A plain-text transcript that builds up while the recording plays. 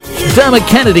Dermot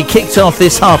Kennedy kicked off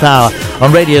this half hour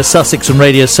on Radio Sussex and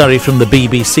Radio Surrey from the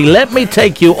BBC. Let me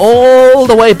take you all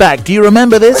the way back. Do you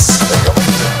remember this?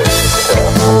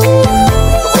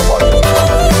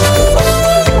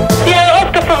 Yeah,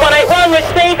 Oscar from 181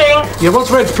 receiving. Yeah, what's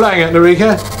red flag at,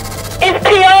 Narika? Is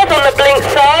PR's on the blink,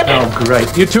 Sarge? Oh,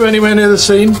 great. You two anywhere near the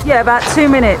scene? Yeah, about 2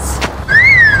 minutes.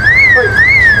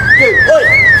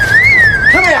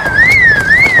 Come here!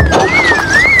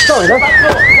 Sorry, love.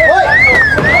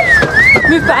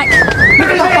 Move back.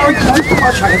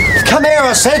 Come here,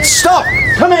 I said. Stop!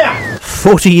 Come here!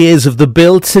 40 years of the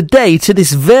bill today, to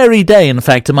this very day, in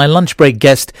fact. And my lunch break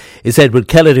guest is Edward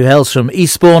Kellett, who hails from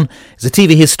Eastbourne. He's a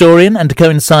TV historian, and to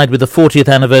coincide with the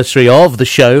 40th anniversary of the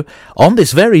show, on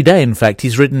this very day, in fact,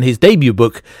 he's written his debut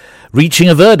book, Reaching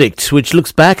a Verdict, which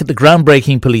looks back at the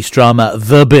groundbreaking police drama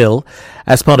The Bill.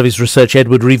 As part of his research,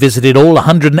 Edward revisited all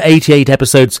 188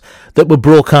 episodes that were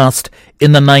broadcast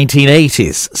in the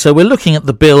 1980s. So we're looking at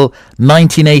The Bill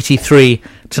 1983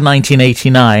 to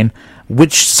 1989,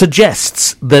 which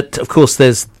suggests that, of course,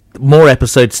 there's more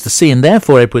episodes to see, and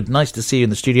therefore, Edward, nice to see you in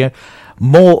the studio.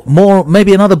 More,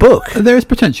 maybe another book. There is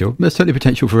potential. There's certainly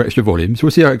potential for extra volumes. We'll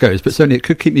see how it goes, but certainly it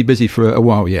could keep me busy for a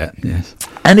while yet, yes.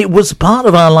 And it was part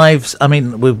of our lives. I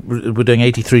mean, we're doing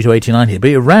 83 to 89 here,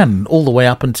 but it ran all the way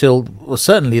up until, well,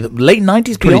 certainly the late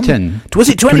 90s, 2010. Was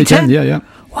it 2010? Yeah.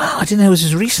 Wow, I didn't know it was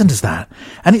as recent as that.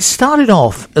 And it started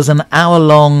off as an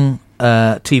hour-long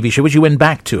TV show, which you went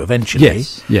back to eventually.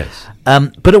 Yes.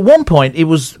 But at one point, it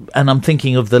was, and I'm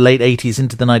thinking of the late 80s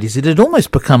into the 90s, it had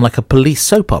almost become like a police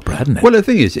soap opera, hadn't it? Well, the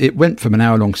thing is, it went from an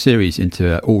hour-long series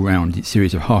into an all-round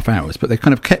series of half hours, but they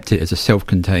kind of kept it as a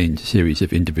self-contained series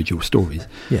of individual stories.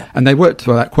 Yeah. And they worked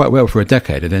for that quite well for a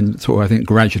decade, and then sort of, I think,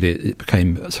 gradually it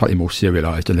became slightly more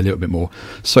serialised and a little bit more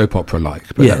soap opera-like.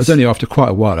 But that was only after quite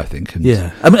a while, I think. And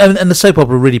I mean, and the soap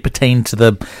opera really pertained to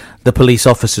the police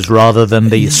officers rather than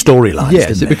the storylines.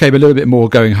 Yes, it became a little bit more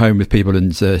going home with people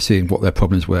and seeing what their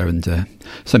problems were, and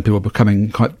some people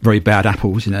becoming quite very bad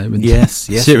apples, and yes.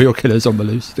 serial killers on the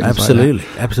loose. Absolutely,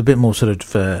 it was a bit more sort of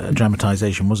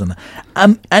dramatisation, wasn't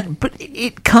there? But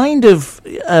it kind of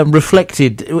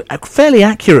reflected fairly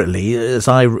accurately, as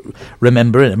I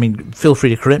remember it. I mean, feel free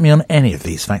to correct me on any of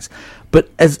these facts, but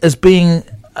as being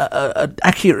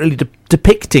accurately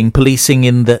depicting policing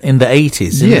in the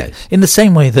 80s, in the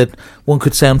same way that one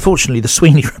could say, unfortunately, the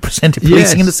Sweeney represented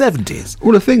policing in the 70s.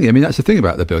 Well, that's the thing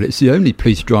about The Bill. It's the only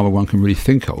police drama one can really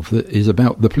think of that is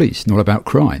about the police, not about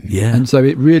crime. Yeah. And so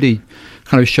it really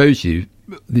kind of shows you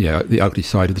the ugly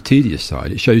side of the tedious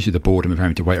side. It shows you the boredom of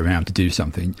having to wait around to do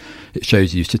something. It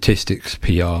shows you statistics,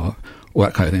 PR, all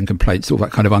that kind of thing, complaints, all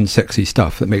that kind of unsexy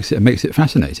stuff that makes it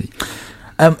fascinating.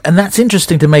 And that's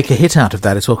interesting to make a hit out of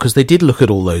that as well, because they did look at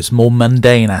all those more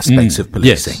mundane aspects of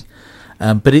policing.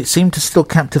 Yes. But it seemed to still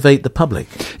captivate the public.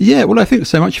 Yeah, well, I think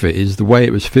so much of it is the way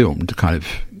it was filmed, a kind of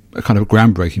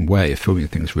groundbreaking way of filming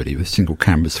things, really, with single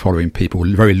cameras following people,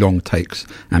 very long takes,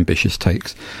 ambitious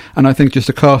takes. And I think just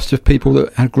a cast of people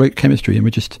that had great chemistry and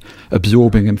were just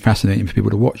absorbing and fascinating for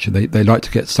people to watch. And they like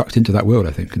to get sucked into that world,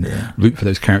 I think, and root for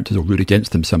those characters or root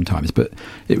against them sometimes. But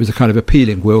it was a kind of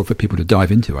appealing world for people to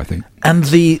dive into, I think. And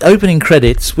the opening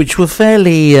credits, which were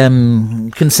fairly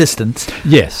consistent,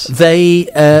 yes, they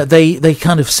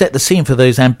kind of set the scene for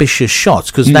those ambitious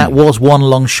shots, because that was one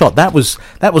long shot. That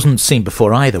wasn't seen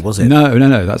before either, was it? No.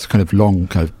 That's kind of long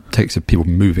kind of takes of people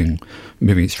moving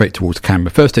straight towards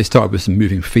camera. First, they started with some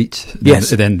moving feet.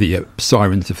 Then the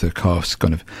sirens of the cast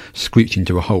kind of screeching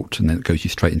to a halt, and then it goes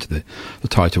you straight into the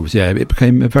titles. Yeah, it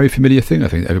became a very familiar thing. I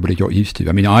think everybody got used to.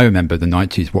 I mean, I remember the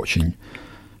 90s watching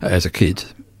as a kid.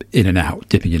 In and out,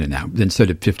 dipping in and out, then so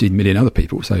did 15 million other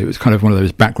people. So it was kind of one of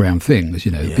those background things,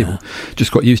 that people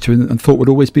just got used to and thought would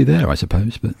always be there, I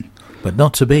suppose. But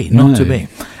not to be, not to be.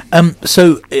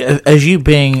 So, as you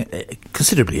being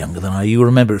considerably younger than I, you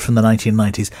remember it from the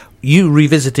 1990s, you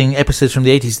revisiting episodes from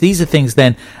the 80s, these are things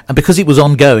then, and because it was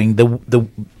ongoing,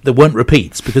 there weren't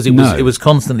repeats, because it was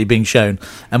constantly being shown,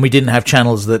 and we didn't have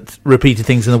channels that repeated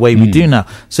things in the way we do now.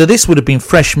 So this would have been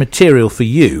fresh material for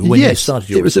you when you started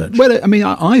your research.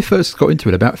 I first got into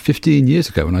it about 15 years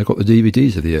ago when I got the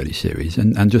DVDs of the early series,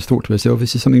 and just thought to myself,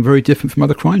 this is something very different from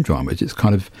other crime dramas. It's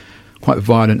kind of quite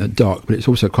violent and dark, but it's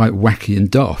also quite wacky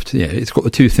and daft. Yeah, it's got the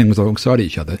two things alongside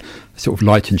each other, sort of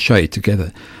light and shade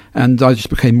together. And I just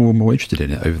became more and more interested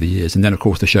in it over the years. And then, of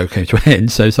course, the show came to an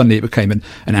end, so suddenly it became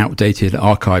an outdated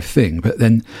archive thing. But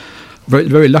then, very,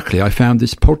 very luckily, I found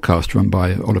this podcast run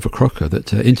by Oliver Crocker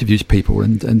that interviews people,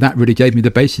 and that really gave me the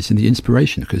basis and the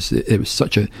inspiration, because it was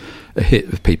such a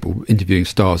hit of people interviewing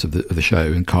stars of the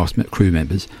show and crew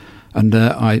members. And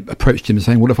I approached him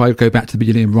saying, what if I go back to the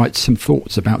beginning and write some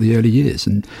thoughts about the early years?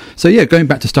 And so, going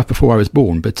back to stuff before I was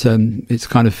born, but it's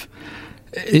kind of,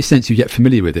 in a sense, you get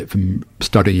familiar with it from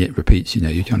studying it, repeats,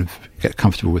 you kind of get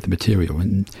comfortable with the material.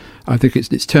 And I think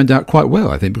it's turned out quite well,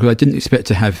 I think, because I didn't expect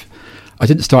to have, I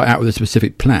didn't start out with a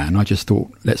specific plan. I just thought,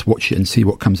 let's watch it and see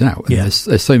what comes out. And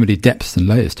there's so many depths and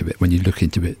layers to it when you look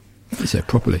into it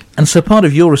properly. And so part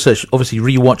of your research, obviously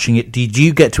rewatching it, did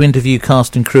you get to interview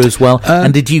cast and crew as well?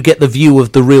 And did you get the view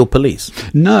of the real police?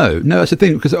 No, that's the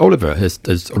thing, because Oliver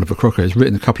Crocker has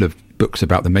written a couple of books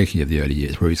about the making of the early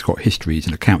years, where he's got histories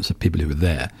and accounts of people who were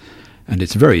there. And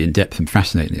it's a very in-depth and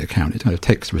fascinating account. It kind of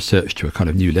takes research to a kind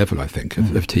of new level, I think,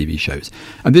 of TV shows.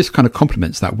 And this kind of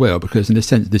complements that well, because in a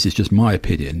sense, this is just my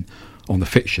opinion on the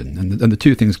fiction. And the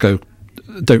two things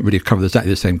don't really cover exactly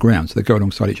the same ground, so they go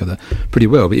alongside each other pretty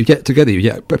well. But you get together, you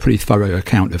get a pretty thorough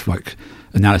account of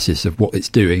analysis of what it's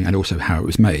doing and also how it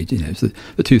was made. So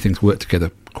the two things work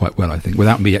together quite well, I think,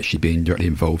 without me actually being directly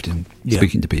involved in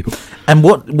speaking to people. And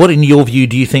what in your view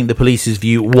do you think the police's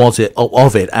view was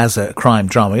of it as a crime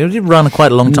drama? It did run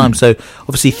quite a long time, so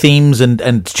obviously themes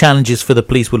and challenges for the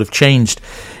police will have changed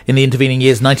in the intervening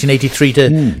years. 1983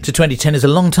 to 2010 is a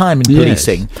long time in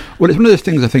policing. Well, it's one of those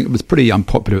things I think was pretty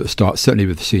unpopular at the start, certainly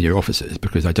with the senior officers,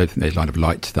 because I don't think they kind of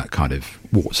liked that kind of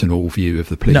warts and all view of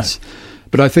the police. No.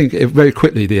 But I think very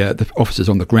quickly the officers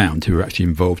on the ground who were actually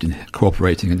involved in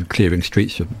cooperating and clearing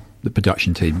streets for the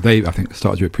production team, they, I think,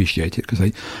 started to appreciate it,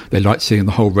 because they liked seeing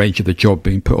the whole range of the job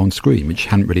being put on screen, which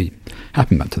hadn't really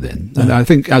happened up to then. And I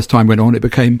think as time went on, it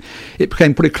became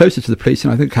pretty closer to the police,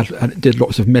 and I think it did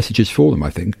lots of messages for them, I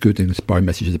think, good and inspiring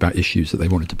messages about issues that they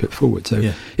wanted to put forward.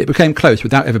 So it became close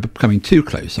without ever becoming too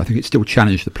close. I think it still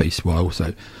challenged the police while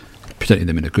also presenting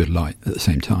them in a good light at the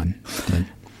same time.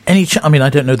 I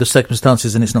don't know the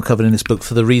circumstances, and it's not covered in this book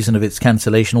for the reason of its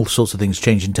cancellation. All sorts of things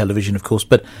change in television, of course.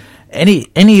 But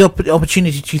any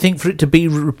opportunity, do you think, for it to be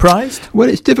reprised? Well,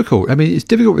 it's difficult. I mean, it's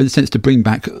difficult in the sense to bring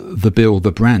back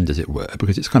the brand, as it were,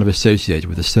 because it's kind of associated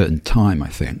with a certain time, I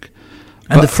think.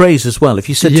 And the phrase as well. If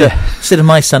you said to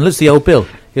my son, "Let's the old Bill,"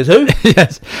 he goes, "Who?"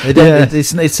 Yes.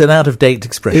 It's an out-of-date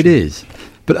expression. It is.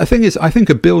 But the thing is, I think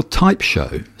a Bill-type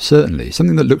show, certainly,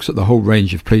 something that looks at the whole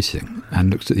range of policing and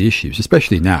looks at the issues,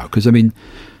 especially now, because, I mean,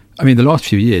 the last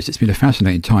few years, it's been a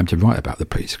fascinating time to write about the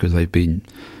police, because they've been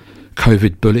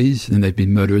COVID bullies, and they've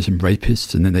been murderers and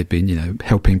rapists, and then they've been,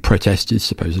 helping protesters,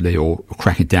 supposedly, or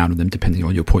cracking down on them, depending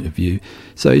on your point of view.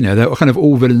 So, they're kind of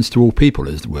all villains to all people,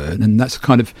 as it were. And that's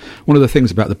kind of one of the things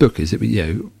about the book, is that,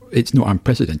 it's not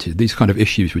unprecedented. These kind of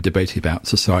issues we're debating about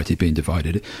society being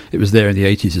divided. It was there in the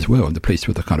 80s as well, and the police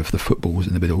were the kind of the footballs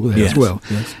in the middle there as well.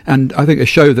 Yes. And I think a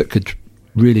show that could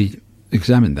really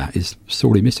examine that is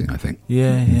sorely missing, I think,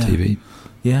 in TV.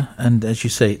 Yeah, and as you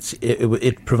say,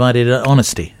 it provided an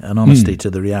honesty to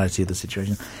the reality of the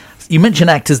situation. You mentioned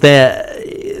actors there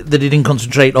that it didn't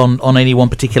concentrate on any one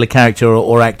particular character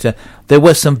or actor. There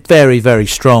were some very, very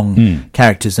strong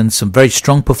characters and some very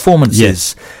strong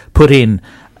performances put in,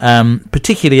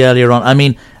 particularly earlier on. I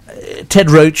mean, Ted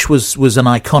Roach was an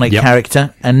iconic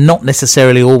character, and not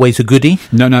necessarily always a goodie.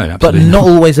 No, absolutely. But not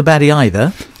always a baddie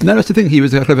either. No, that's the thing. He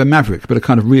was kind of a maverick, but a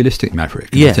kind of realistic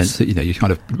maverick. In the sense that, you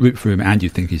kind of root for him and you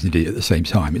think he's an idiot at the same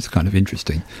time. It's kind of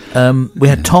interesting. We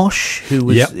had Tosh, who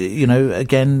was,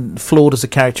 again, flawed as a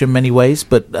character in many ways,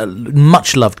 but a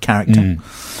much loved character.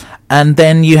 And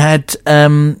then you had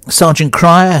Sergeant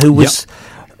Cryer, who was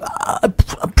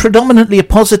predominantly a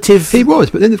positive. He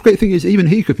was, but then the great thing is even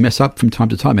he could mess up from time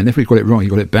to time, and if he got it wrong, he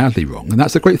got it badly wrong. And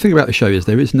that's the great thing about the show, is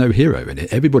there is no hero in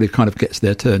it. Everybody kind of gets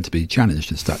their turn to be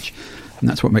challenged and such, and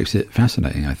that's what makes it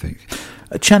fascinating, I think.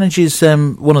 Challenges,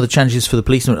 one of the challenges for the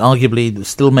police, and arguably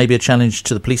still maybe a challenge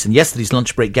to the police, and yesterday's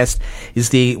lunch break guest was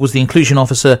the inclusion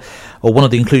officer, or one of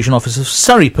the inclusion officers of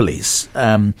Surrey Police,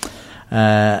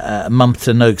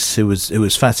 Mumford Noakes, who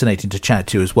was fascinating to chat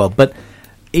to as well. But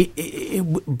it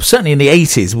certainly in the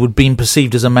 80s would have been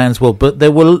perceived as a man's world, but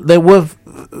there were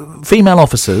female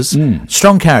officers,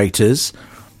 strong characters,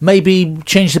 maybe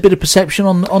changed a bit of perception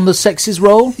on the sex's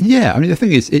role. Yeah, I mean, the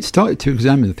thing is, it started to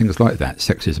examine things like that,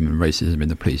 sexism and racism in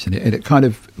the police, and it kind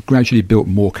of gradually built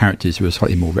more characters who were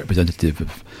slightly more representative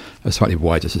of a slightly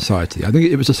wider society. I think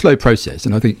it was a slow process,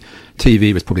 and I think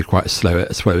TV was probably quite as slow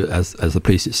as the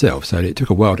police itself, so it took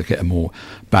a while to get a more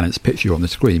balanced picture on the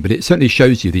screen, but it certainly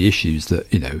shows you the issues that,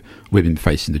 women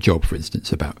face in the job, for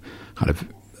instance, about kind of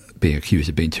being accused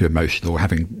of being too emotional, or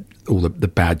having all the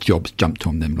bad jobs jumped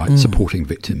on them, like supporting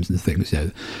victims and things,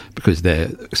 because they're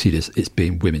seen as it's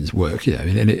being women's work,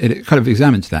 and it kind of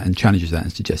examines that and challenges that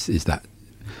and suggests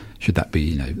should that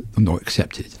be not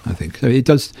accepted, I think. So it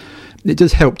does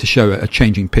help to show a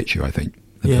changing picture, I think.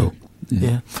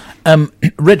 Yeah.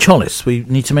 Reg Hollis. We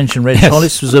need to mention Reg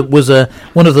Hollis was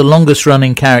one of the longest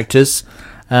running characters,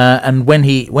 and when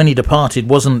he departed,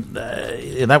 wasn't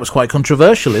that was quite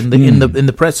controversial in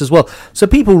the press as well. So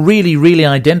people really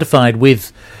identified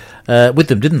with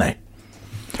them, didn't they?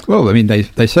 Well, I mean,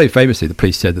 they say famously, the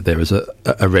police said that there was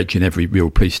a Reg in every real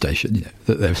police station,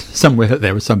 that there was somewhere that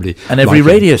there was somebody. And every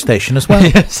radio station as well.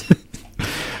 Yes.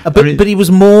 But he was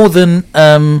more than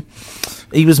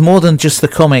just the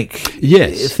comic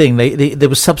thing. There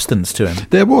was substance to him.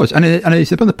 There was, and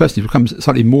he's another person who becomes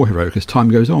slightly more heroic as time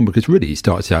goes on, because really he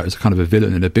starts out as kind of a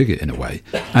villain and a bigot in a way,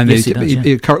 and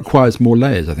he acquires more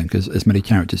layers, I think, as many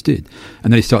characters did,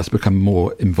 and then he starts to become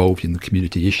more involved in the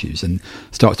community issues and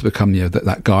starts to become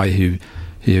that guy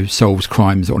who solves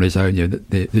crimes on his own,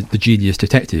 the genius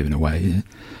detective in a way,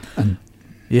 and.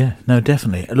 Yeah, no,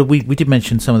 definitely. Look, we did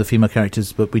mention some of the female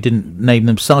characters, but we didn't name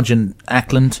them. Sergeant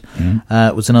Ackland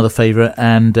was another favourite,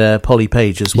 and Polly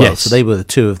Page as well. Yes. So they were the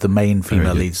two of the main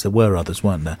female leads. There were others,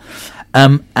 weren't there?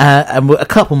 And a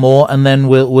couple more, and then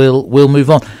we'll move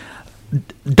on.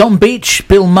 Don Beach,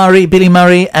 Billy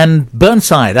Murray, and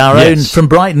Burnside, our own from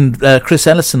Brighton, Chris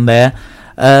Ellison there.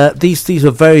 These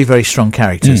were very, very strong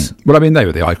characters. Well, I mean, they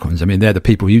were the icons. I mean, they're the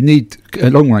people you need. A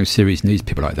long-running series needs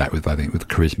people like that with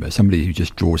charisma. Somebody who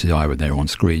just draws his eye when they're on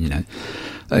screen.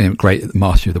 Great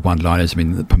mastery of the one-liners. I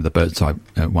mean, some of the Burnside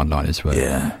one-liners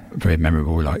were very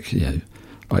memorable. Like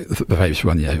the famous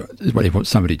one, when he wants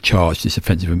somebody charged,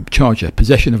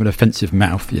 possession of an offensive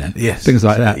mouth. Things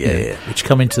like that. Which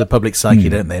come into the public psyche,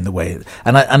 don't they? In the way,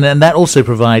 and that also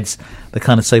provides the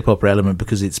kind of soap opera element,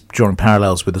 because it's drawing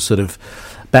parallels with the sort of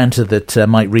banter that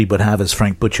Mike Reed would have as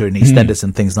Frank Butcher in EastEnders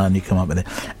and things like that, and you come up with it.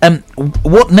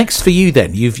 What next for you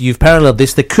then? You've paralleled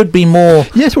this. There could be more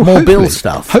Bill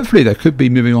stuff. Hopefully there could be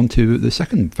moving on to the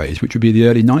second phase, which would be the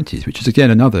early 90s, which is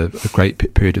again another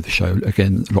great period of the show.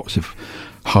 Again, lots of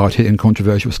hard-hitting,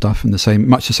 controversial stuff, and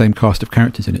much the same cast of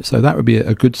characters in it. So that would be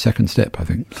a good second step, I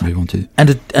think, to move on to.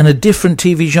 And a different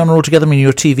TV genre altogether. I mean,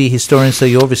 you're a TV historian, so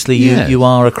you obviously you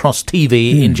are across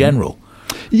TV in general.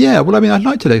 Yeah, well, I mean, I'd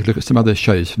like to look at some other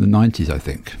shows from the 90s, I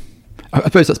think. I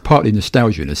suppose that's partly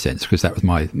nostalgia in a sense, because that was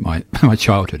my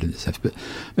childhood and stuff, but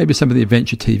maybe some of the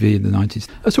adventure TV in the 90s.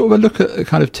 A sort of a look at a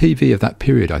kind of TV of that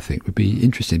period, I think, would be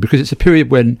interesting, because it's a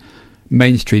period when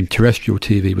mainstream terrestrial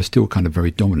TV was still kind of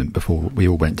very dominant before we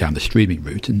all went down the streaming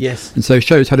route. And so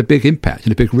shows had a big impact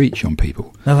and a big reach on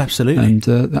people. Oh, absolutely. And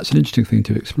that's an interesting thing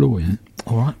to explore,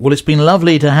 All right. Well, it's been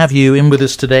lovely to have you in with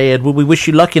us today, Edward. We wish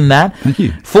you luck in that. Thank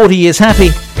you. 40 years happy.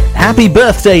 Happy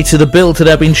birthday to the Bill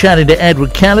today. I've been chatting to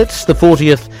Edward Kellett, the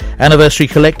 40th anniversary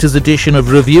collector's edition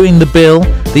of Reviewing the Bill,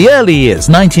 the early years,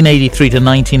 1983 to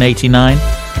 1989.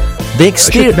 I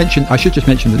should just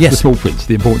mention the small print,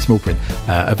 the important small print.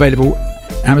 Available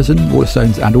Amazon,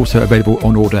 Waterstones, and also available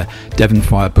on order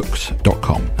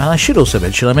devonfirebooks.com. And I should also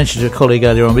mention, I mentioned to a colleague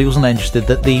earlier on, but he wasn't interested,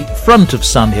 that the front of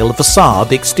Sunhill, the facade,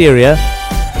 the exterior,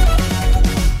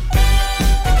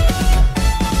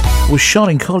 was shot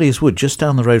in Collier's Wood, just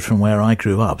down the road from where I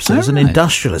grew up. So there's an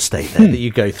industrial estate there that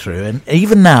you go through. And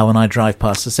even now, when I drive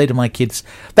past, I say to my kids,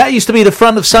 that used to be the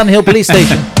front of Sunhill Police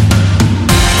Station.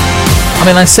 I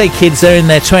mean, I say kids, they're in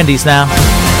their 20s now,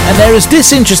 and they're as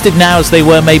disinterested now as they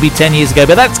were maybe 10 years ago,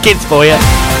 but that's kids for you.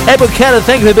 Edward Kellett,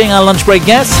 thank you for being our lunch break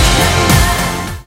guest.